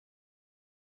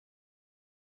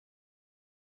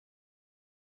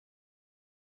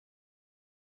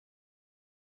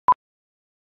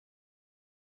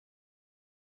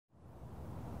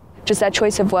just their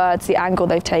choice of words, the angle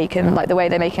they've taken, like the way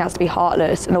they're making us to be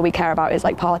heartless, and all we care about is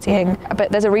like partying.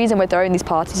 But there's a reason we're throwing these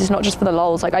parties. It's not just for the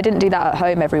lols. Like I didn't do that at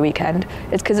home every weekend.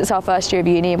 It's because it's our first year of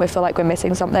uni and we feel like we're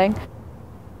missing something.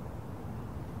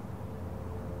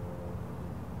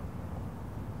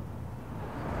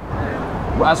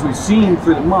 As we've seen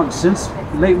through the months, since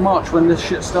late March when this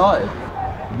shit started,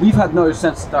 we've had no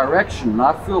sense of direction, and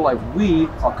I feel like we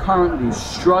are currently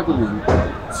struggling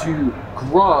to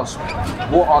grasp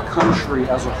what our country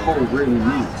as a whole really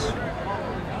needs.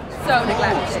 So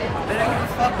neglected. They don't give a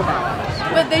fuck about us.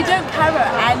 But they don't care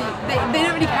about any, they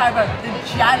don't really care about the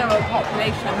general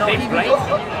population, not even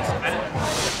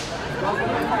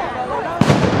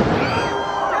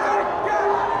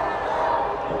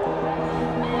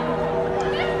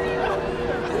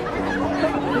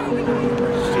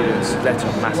led to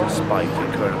a massive spike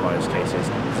in coronavirus cases.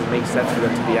 If it makes sense for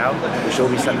them to be out, they should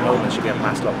all be sent home. There should be a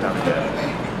mass lockdown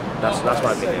again. That's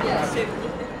my opinion.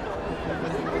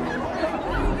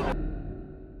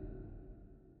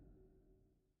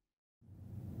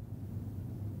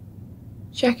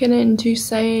 Checking in to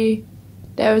say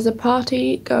there is a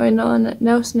party going on at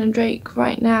Nelson and Drake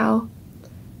right now,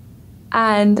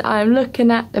 and I'm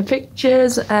looking at the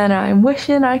pictures and I'm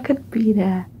wishing I could be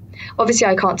there. Obviously,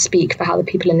 I can't speak for how the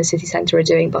people in the city centre are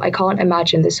doing, but I can't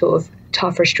imagine the sort of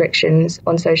tough restrictions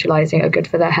on socialising are good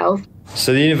for their health.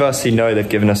 So the university know they've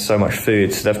given us so much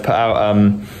food, so they've put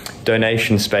out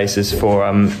donation spaces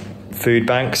for food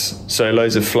banks. So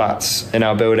loads of flats in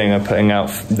our building are putting out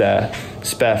their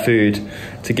spare food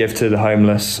to give to the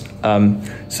homeless.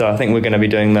 So I think we're going to be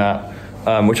doing that,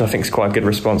 which I think is quite a good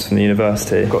response from the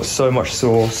university. We've got so much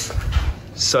sauce,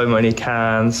 so many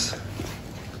cans,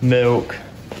 milk,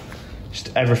 just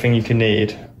everything you can need.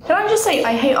 Can I just say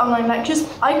I hate online lectures?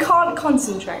 I can't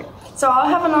concentrate. So I'll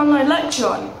have an online lecture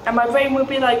on and my brain will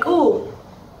be like, oh,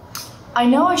 I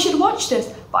know I should watch this,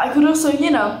 but I could also,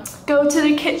 you know, go to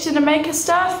the kitchen and make a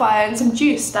stir fry and some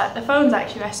juice that the phone's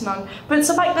actually resting on. But it's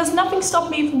like there's nothing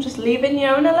stopping me from just leaving, you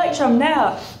know, in a lecture I'm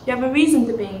there. You have a reason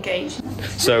to be engaged.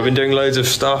 So I've been doing loads of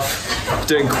stuff,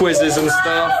 doing quizzes and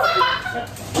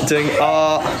stuff, doing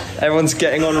art, everyone's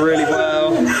getting on really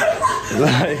well.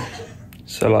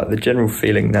 So the general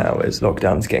feeling now is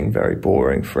lockdown's getting very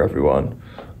boring for everyone.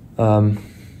 And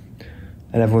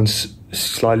everyone's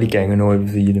slightly getting annoyed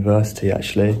with the university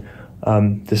actually.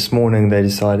 This morning they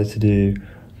decided to do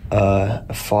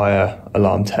a fire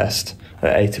alarm test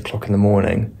at 8 o'clock in the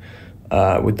morning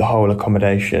with the whole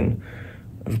accommodation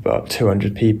of about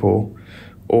 200 people,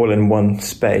 all in one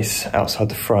space outside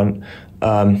the front,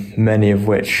 many of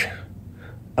which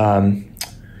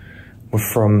were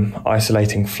from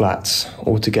isolating flats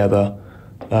all together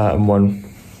in one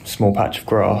small patch of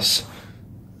grass.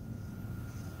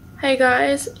 Hey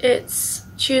guys, it's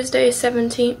Tuesday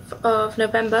 17th of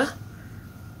November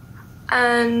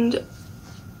and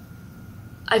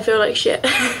I feel like shit.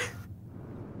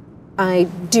 I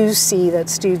do see that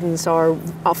students are,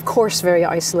 of course, very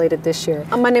isolated this year.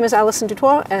 My name is Alison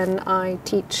Dutoit and I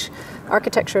teach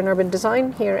architecture and urban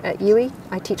design here at UWI.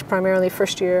 I teach primarily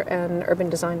first year and urban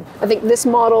design. I think this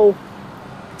model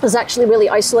is actually really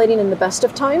isolating in the best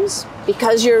of times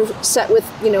because you're set with,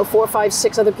 4, 5,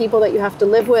 6 other people that you have to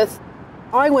live with.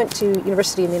 I went to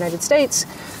university in the United States,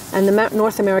 and the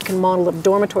North American model of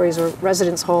dormitories or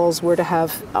residence halls were to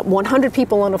have 100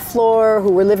 people on a floor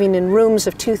who were living in rooms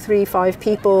of 2, 3, 5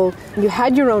 people. You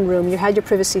had your own room, you had your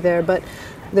privacy there, but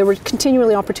there were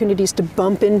continually opportunities to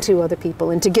bump into other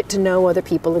people and to get to know other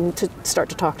people and to start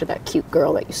to talk to that cute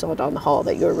girl that you saw down the hall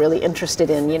that you were really interested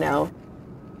in,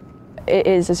 It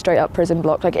is a straight up prison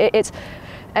block. It's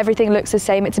everything looks the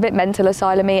same. It's a bit mental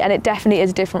asylum-y, and it definitely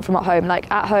is different from at home.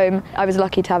 At home, I was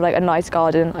lucky to have a nice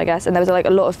garden, I guess, and there was a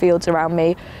lot of fields around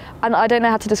me. And I don't know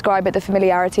how to describe it, the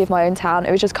familiarity of my own town.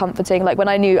 It was just comforting. When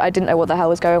I knew I didn't know what the hell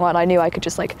was going on, I knew I could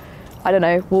just I don't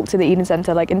know, walk to the Eden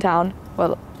Centre in town.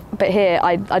 Well, but here,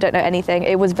 I don't know anything.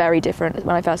 It was very different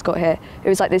when I first got here. It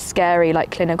was this scary,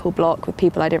 clinical block with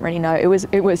people I didn't really know. It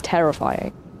was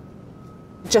terrifying.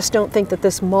 Just don't think that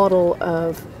this model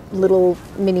of little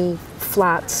mini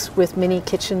flats with mini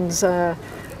kitchens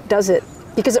does it,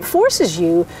 because it forces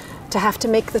you to have to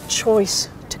make the choice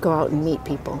to go out and meet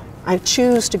people. I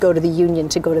choose to go to the union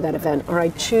to go to that event, or I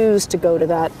choose to go to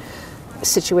that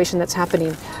situation that's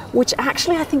happening, which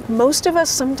actually I think most of us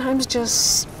sometimes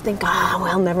just think,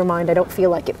 well, never mind, I don't feel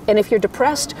like it. And if you're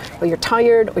depressed, or you're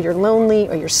tired, or you're lonely,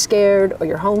 or you're scared, or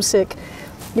you're homesick,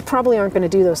 you probably aren't going to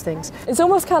do those things. It's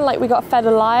almost kind of like we got fed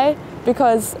a lie,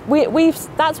 because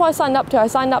that's what I signed up to. I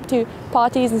signed up to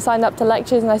parties and signed up to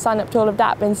lectures and I signed up to all of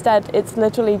that, but instead it's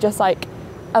literally just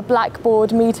a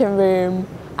blackboard meeting room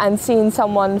and seeing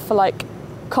someone for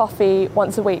coffee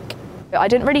once a week. I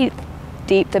didn't really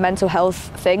deep the mental health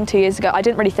thing 2 years ago. I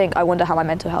didn't really think, I wonder how my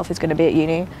mental health is going to be at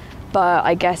uni. But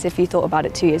I guess if you thought about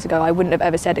it 2 years ago, I wouldn't have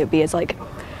ever said it would be as like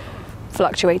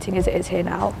fluctuating as it is here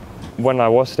now. When I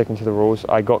was sticking to the rules,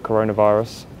 I got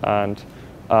coronavirus, and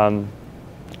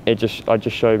it just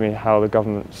showed me how the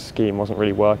government scheme wasn't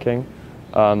really working.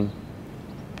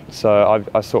 So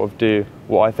I sort of do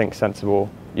what I think sensible,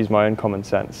 use my own common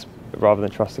sense rather than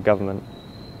trust the government.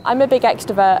 I'm a big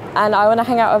extrovert and I want to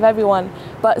hang out with everyone,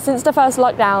 but since the first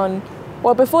lockdown,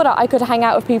 well, before that I could hang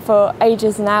out with people for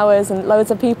ages and hours and loads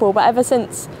of people, but ever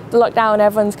since the lockdown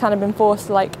everyone's kind of been forced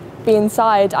to like be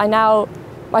inside.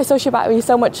 My social battery is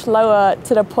so much lower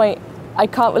to the point I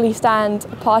can't really stand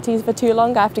parties for too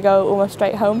long. I have to go almost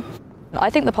straight home. I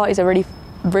think the parties are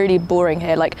really boring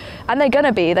here, like, and they're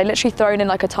gonna be. They're literally thrown in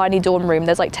like a tiny dorm room.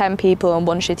 There's like 10 people and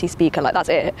one shitty speaker, like that's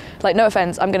it. Like, no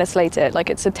offense, I'm gonna slate it. Like,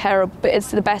 it's a terrible, but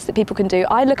it's the best that people can do.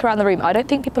 I look around the room, I don't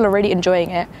think people are really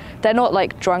enjoying it. They're not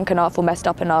like drunk enough or messed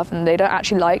up enough, and they don't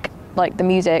actually like the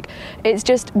music. It's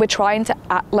just, we're trying to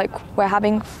act like we're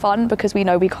having fun because we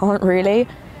know we can't really.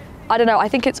 I don't know, I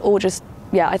think it's all just,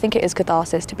 yeah, I think it is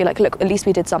catharsis to be like, look, at least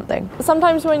we did something.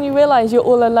 Sometimes when you realise you're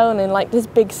all alone in like this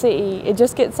big city, it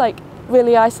just gets like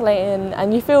really isolating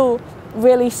and you feel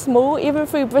really small. Even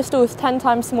through Bristol is 10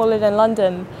 times smaller than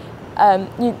London.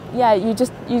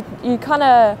 You kind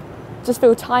of just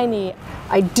feel tiny.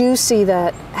 I do see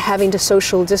that having to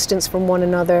social distance from one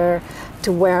another,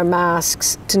 to wear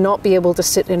masks, to not be able to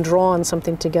sit and draw on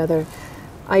something together,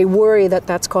 I worry that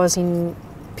that's causing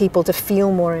people to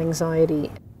feel more anxiety.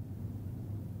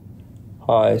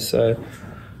 Hi, so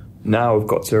now we've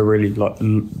got to a really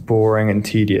boring and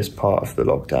tedious part of the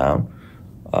lockdown.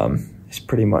 It's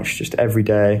pretty much just every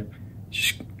day,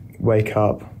 just wake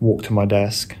up, walk to my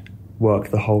desk, work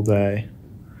the whole day,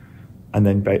 and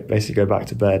then basically go back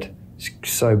to bed. It's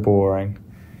so boring.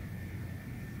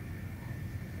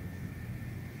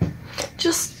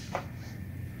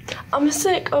 I'm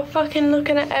sick of fucking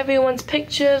looking at everyone's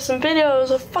pictures and videos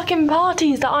of fucking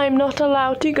parties that I'm not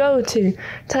allowed to go to.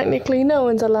 Technically, no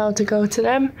one's allowed to go to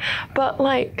them, but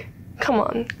like, come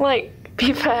on, like,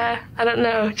 be fair. I don't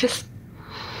know, just,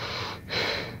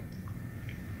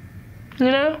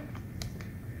 you know?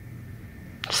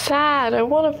 Sad. I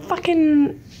want to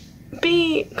fucking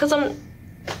be, because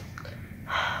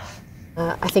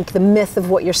I think the myth of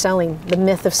what you're selling, the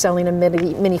myth of selling a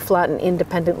mini flat and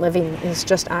independent living is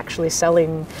just actually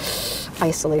selling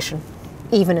isolation,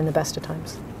 even in the best of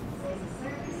times.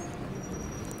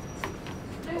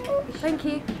 Thank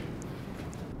you.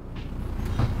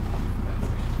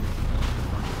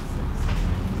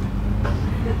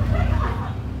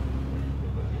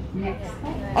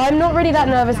 I'm not really that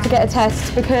nervous to get a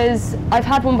test because I've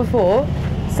had one before,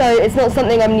 so it's not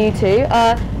something I'm new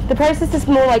to. The process is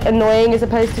more like annoying as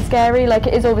opposed to scary. Like,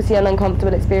 it is obviously an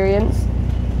uncomfortable experience,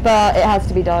 but it has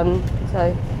to be done,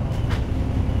 so.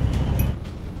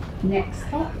 Next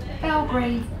stop,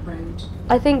 Belgrave Road.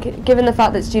 I think given the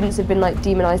fact that students have been like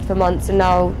demonised for months and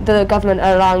now the government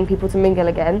are allowing people to mingle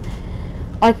again,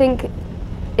 I think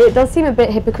it does seem a bit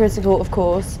hypocritical, of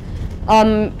course.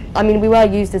 I mean, we were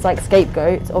used as like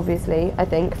scapegoats, obviously, I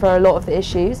think, for a lot of the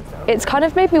issues. It's kind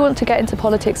of made me want to get into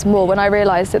politics more when I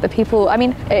realised that the people, I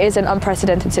mean, it is an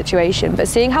unprecedented situation, but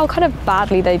seeing how kind of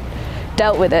badly they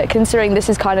dealt with it, considering this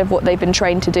is kind of what they've been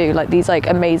trained to do, like these like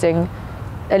amazing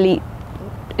elite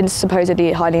and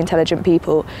supposedly highly intelligent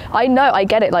people. I know, I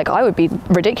get it, like I would be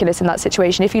ridiculous in that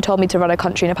situation. If you told me to run a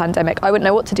country in a pandemic, I wouldn't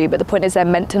know what to do, but the point is they're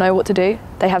meant to know what to do.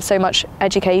 They have so much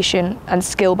education and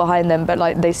skill behind them, but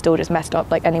like they still just messed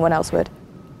up like anyone else would.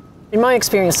 In my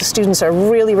experience, the students are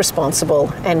really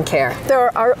responsible and care.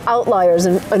 There are outliers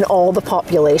in all the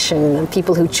population and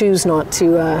people who choose not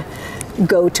to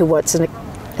go to what's an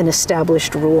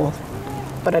established rule.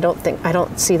 But I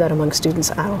don't see that among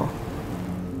students at all.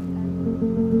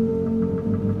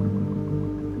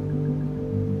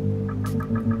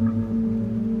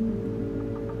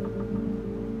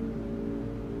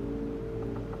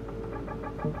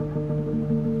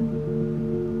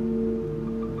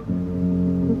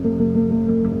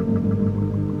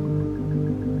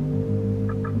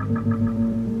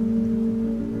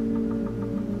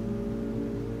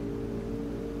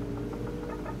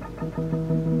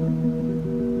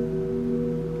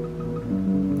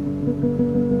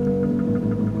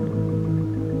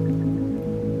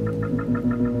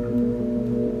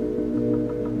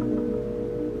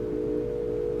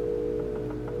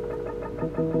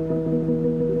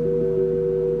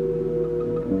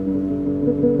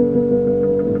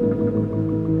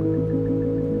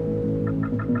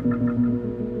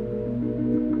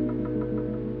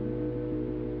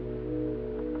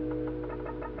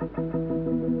 you.